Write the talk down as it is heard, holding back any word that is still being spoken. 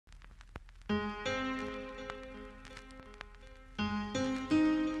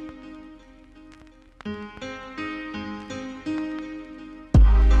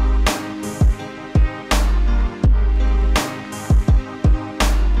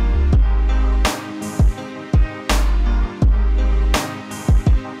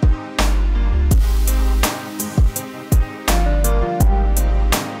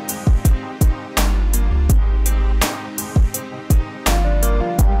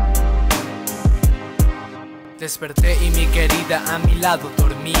Desperté y mi querida a mi lado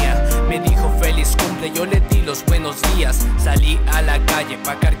dormía. Me dijo feliz cumple, yo le di los buenos días. Salí a la calle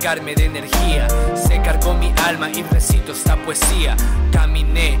pa' cargarme de energía. Se cargó mi alma y recito esta poesía.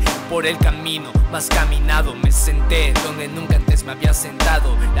 Caminé por el camino más caminado. Me senté donde nunca antes me había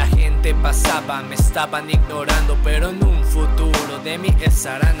sentado. La gente pasaba, me estaban ignorando, pero en un futuro de mí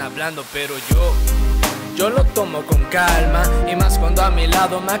estarán hablando. Pero yo lo tomo con calma, y más cuando a mi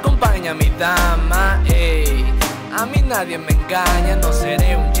lado me acompaña mi dama. Ey, a mí nadie me engaña, no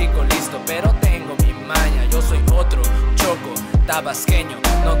seré un chico listo, pero tengo mi maña. Yo soy otro choco tabasqueño,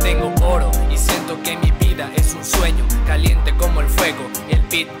 no tengo oro y siento que mi vida es un sueño. Caliente como el fuego, el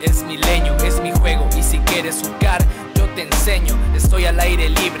beat es mi leño, es mi juego. Y si quieres jugar, yo te enseño. Estoy al aire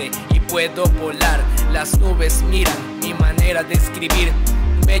libre y puedo volar. Las nubes miran mi manera de escribir.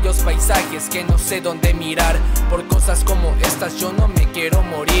 Bellos paisajes que no sé dónde mirar. Por cosas como estas yo no me quiero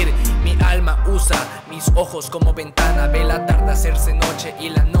morir. Mi alma usa mis ojos como ventana. Ve la tarde hacerse noche y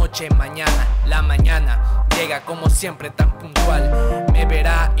la noche mañana. La mañana llega como siempre tan puntual. Me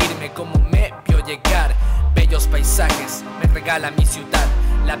verá irme como me vio llegar. Bellos paisajes me regala mi ciudad.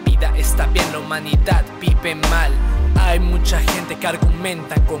 La vida está bien, la humanidad vive mal. Hay mucha gente que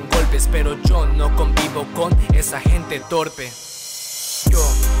argumenta con golpes, pero yo no convivo con esa gente torpe.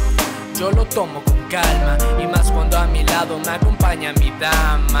 Yo lo tomo con calma, y más cuando a mi lado me acompaña mi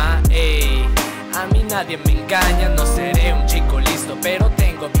dama. Ey, a mí nadie me engaña, no seré un chico listo, pero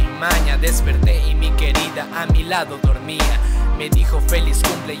tengo mi maña. Desperté y mi querida a mi lado dormía. Me dijo feliz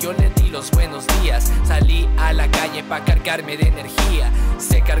cumple, yo le di los buenos días. Salí a la calle pa' cargarme de energía.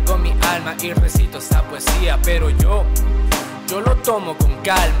 Se cargó mi alma y recito esta poesía. Pero yo lo tomo con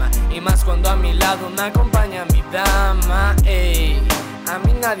calma, y más cuando a mi lado me acompaña mi dama. Ey, a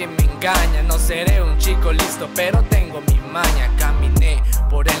mí nadie me engaña, no seré un chico listo, pero tengo mi maña. Caminé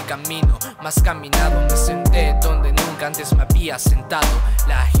por el camino más caminado. Me senté donde nunca antes me había sentado.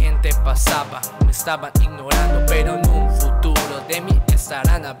 La gente pasaba, me estaban ignorando, pero en un futuro de mí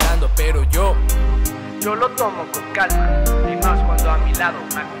estarán hablando. Pero yo lo tomo con calma, y más cuando a mi lado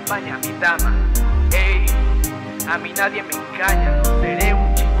me acompaña mi dama. Ey, a mí nadie me engaña, no seré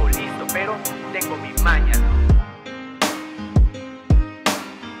un chico listo, pero tengo mi maña.